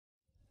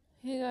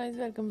Hey guys,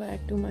 welcome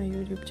back to my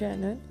YouTube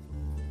channel,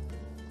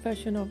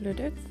 Fashion of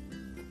Latex.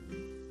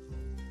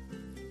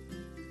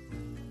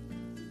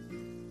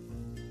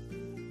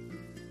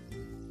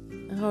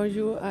 How are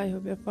you? I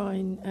hope you're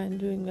fine and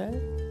doing well.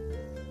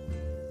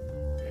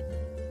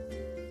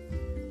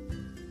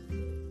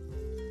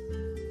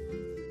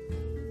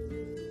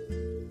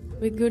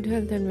 With good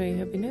health and very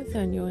happiness,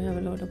 and you have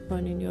a lot of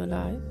fun in your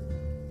life.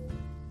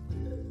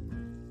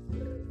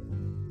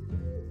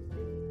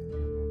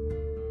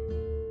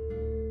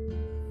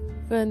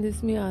 Friend, this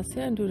is me Asya,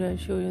 and today I'll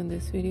show you in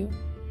this video.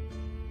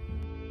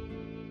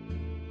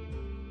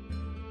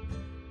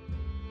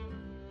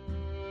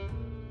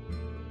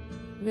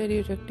 Very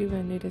attractive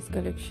and latest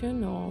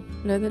collection of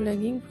leather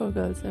legging for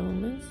girls and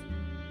women.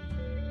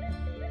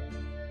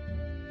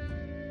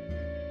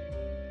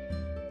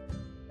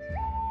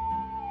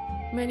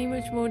 Many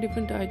much more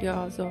different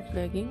ideas of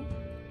legging.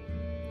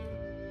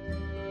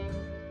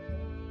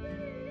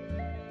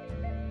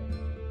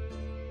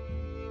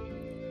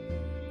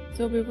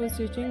 So before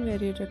stitching,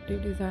 very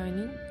attractive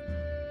designing.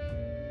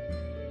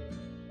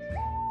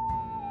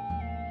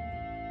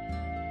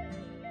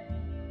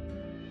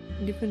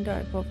 Different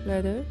type of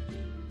leather.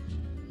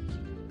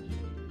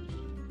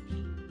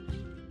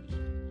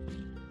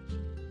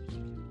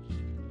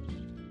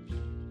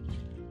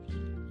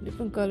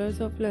 Different colors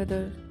of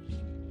leather.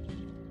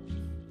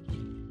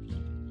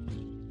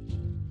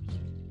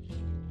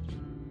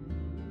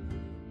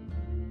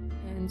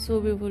 And so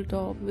beautiful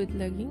top with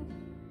legging.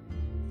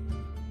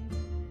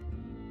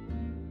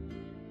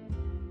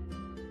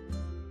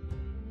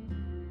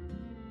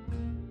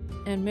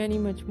 And many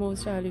much more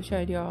stylish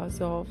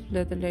ideas of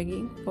leather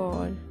legging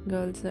for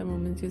girls and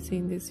women you see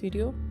in this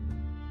video.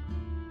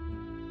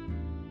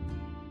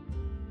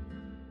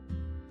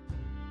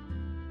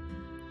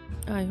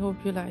 I hope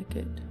you like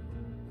it.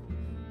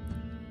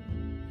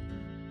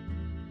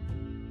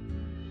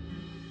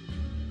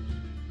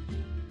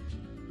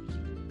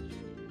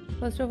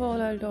 First of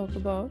all, I'll talk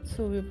about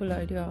so beautiful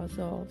ideas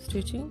of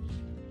stitching.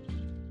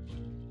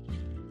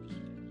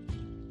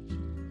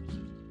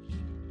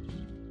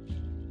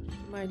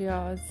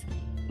 Ideas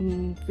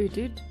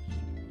fitted.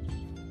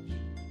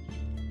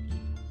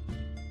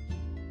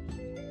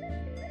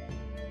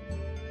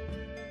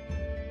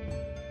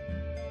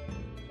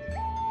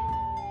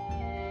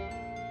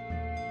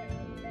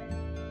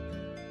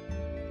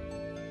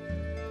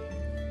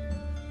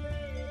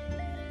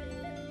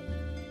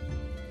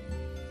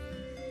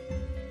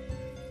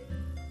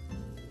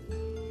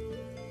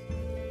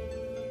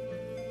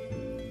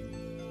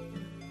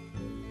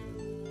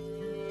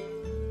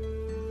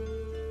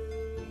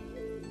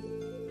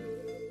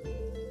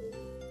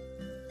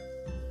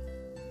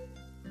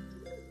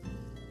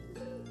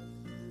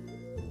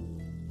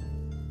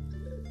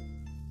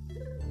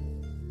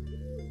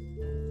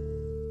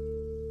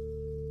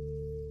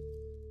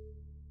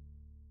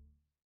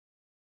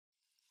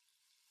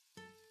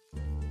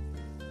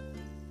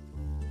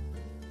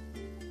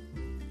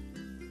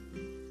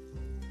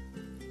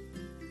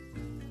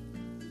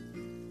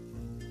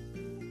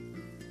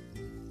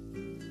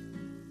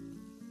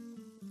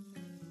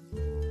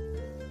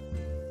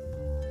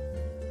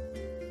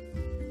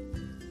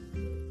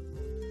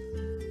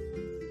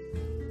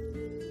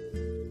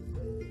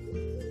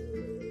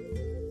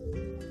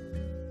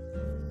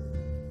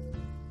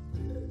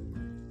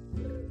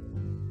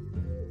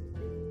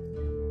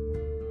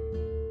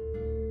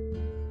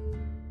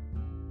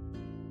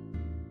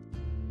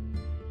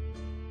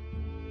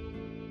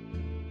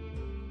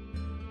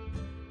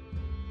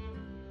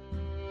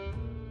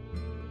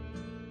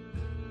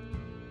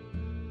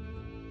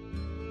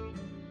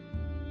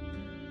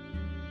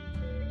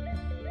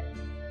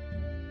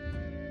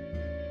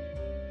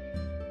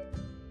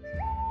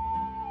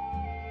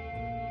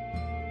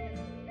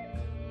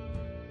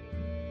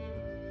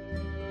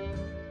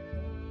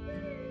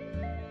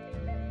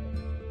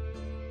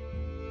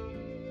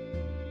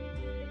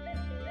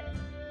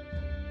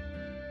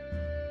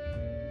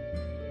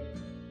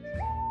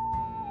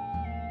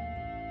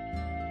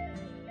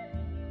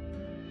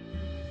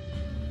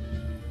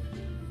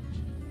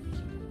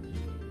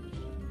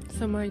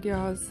 Some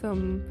ideas,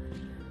 some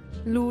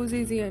loose,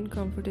 easy and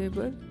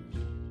comfortable.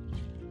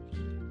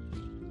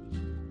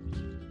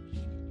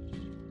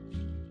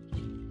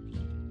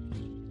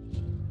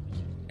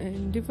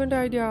 And different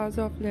ideas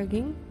of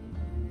legging.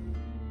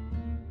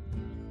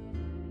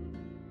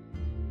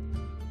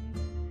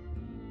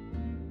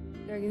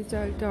 Legging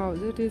style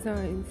trouser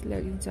designs,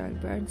 legging style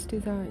pants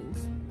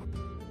designs.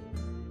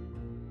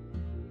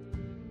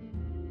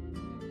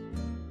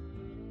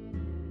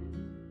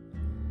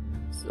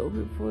 So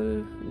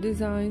beautiful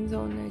designs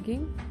on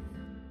legging.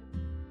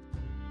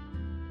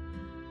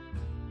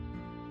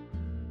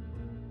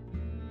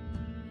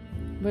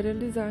 Button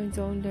designs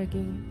on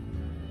legging.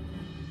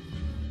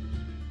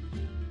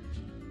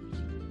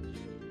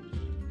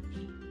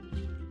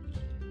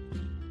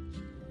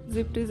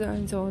 Zip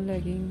designs on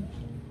legging.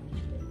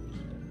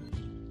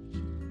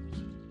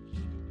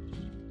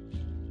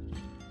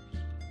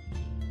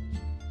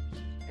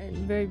 And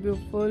very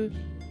beautiful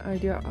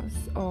ideas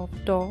of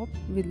top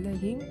with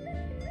legging.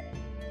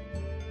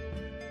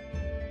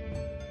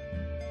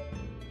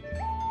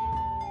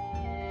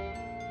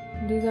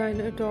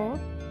 Designer top.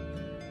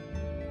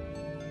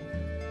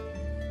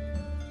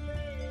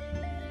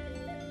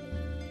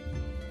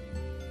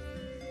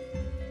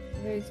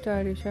 Very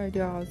stylish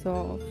ideas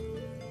of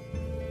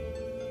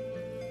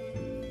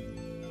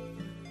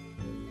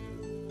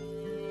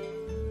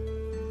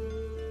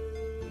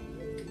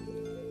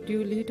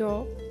Julie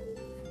top.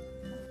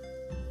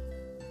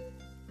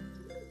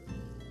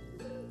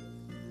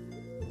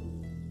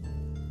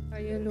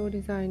 A yellow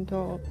design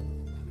top.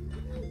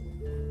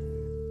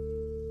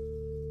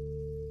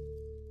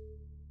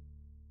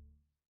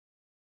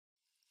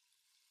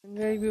 And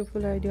very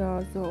beautiful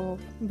ideas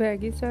of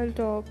baggy style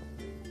top.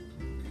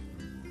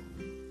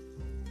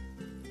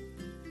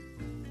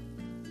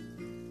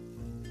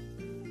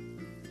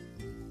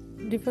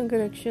 Different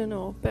collection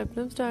of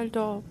peplum style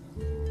top.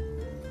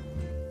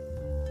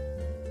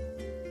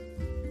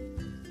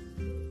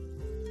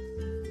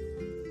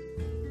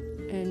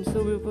 And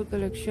so beautiful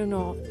collection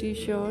of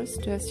t-shirts,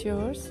 dress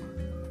shirts.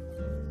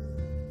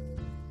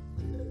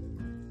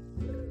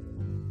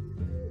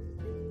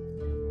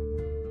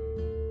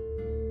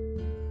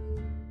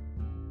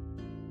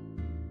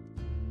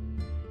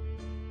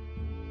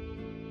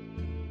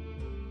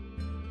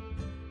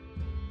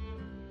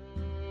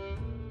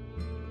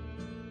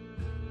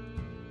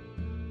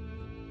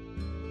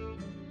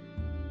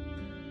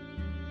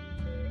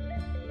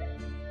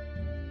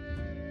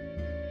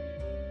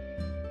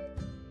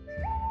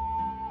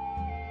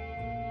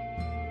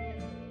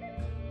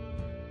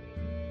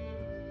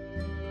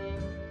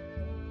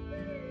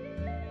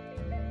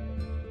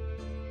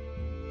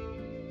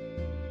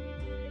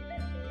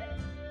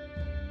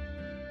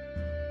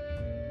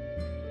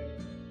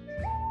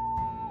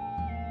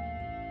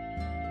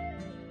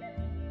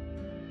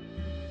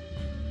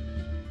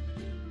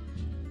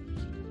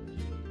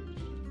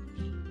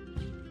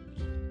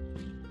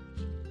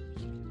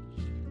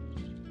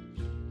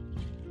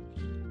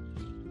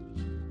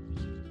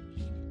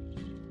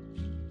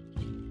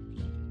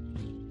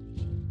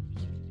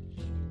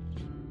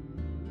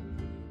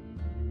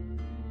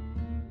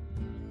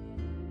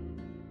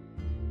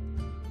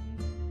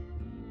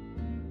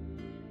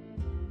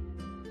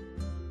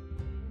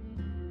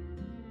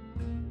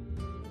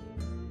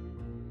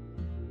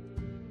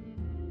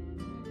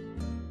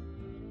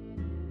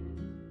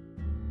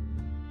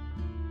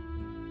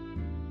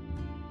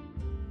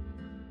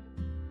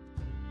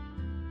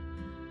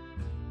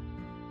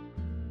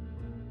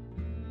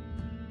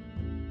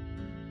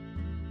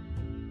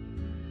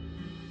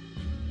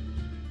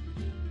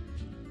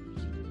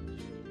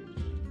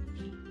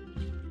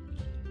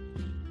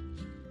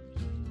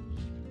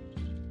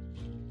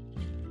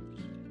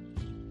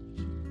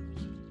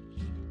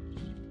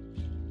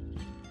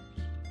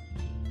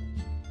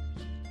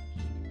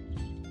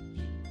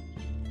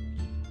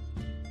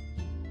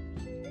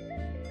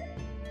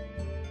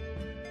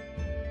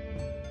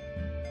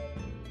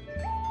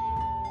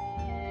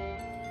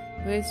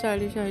 Very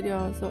stylish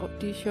ideas of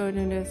t-shirt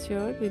and dress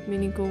shirt with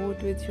mini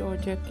coat with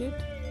short jacket.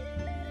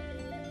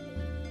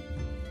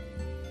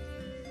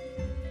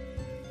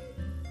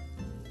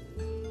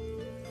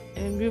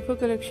 And beautiful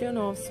collection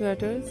of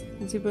sweaters,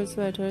 zipper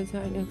sweaters,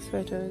 high neck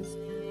sweaters.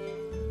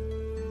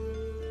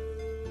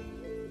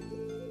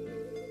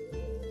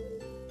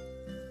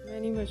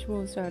 Many much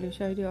more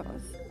stylish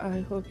ideas. I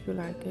hope you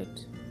like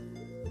it.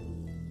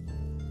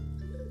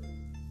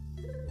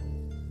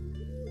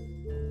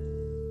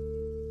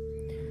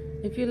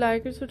 If you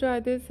like it, so try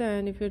this,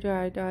 and if you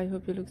try it, I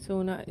hope you look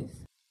so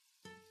nice.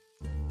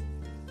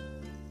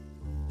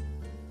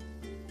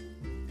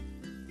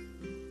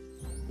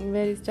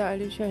 Very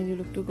stylish and you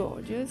look too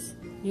gorgeous.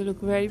 You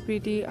look very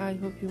pretty. I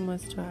hope you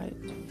must try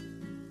it.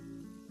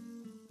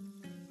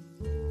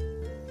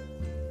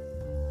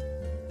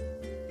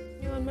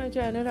 If on my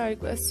channel, I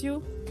request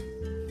you,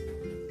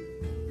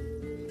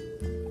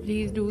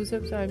 please do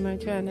subscribe my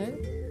channel.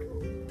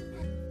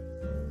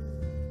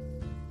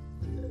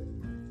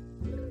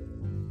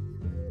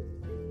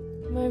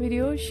 My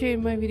video, share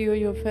my video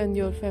your friends,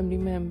 your family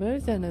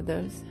members and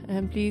others,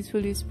 and please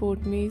fully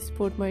support me,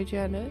 support my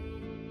channel.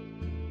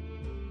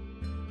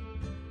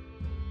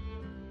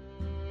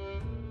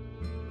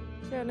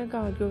 Channel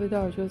can't go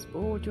without your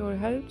support, your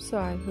help, so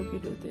I hope you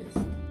do this.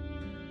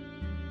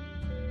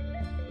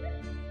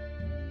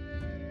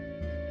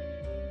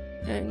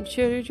 And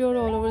share it your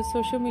all over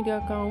social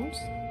media accounts.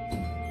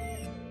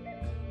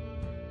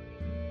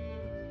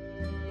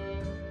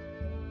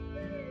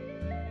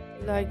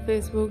 Like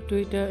Facebook,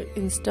 Twitter,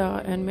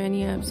 Insta, and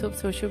many apps of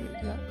social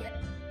media.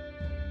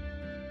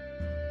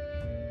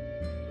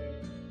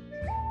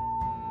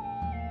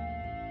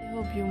 I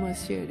hope you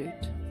must share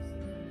it.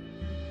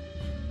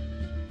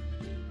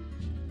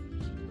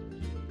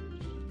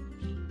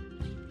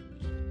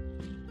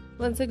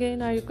 Once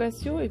again, I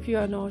request you, if you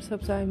are not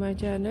subscribed my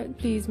channel,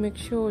 please make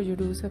sure you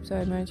do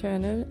subscribe my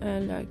channel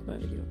and like my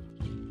video.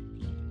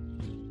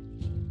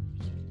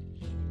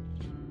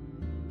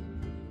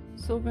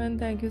 So man,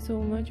 thank you so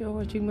much for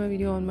watching my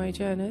video on my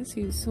channel.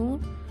 See you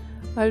soon.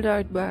 I'll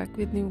write back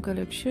with new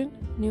collection,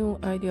 new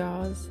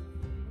ideas.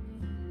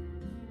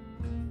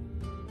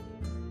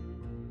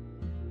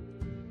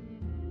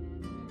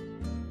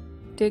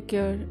 Take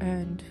care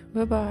and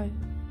bye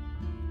bye.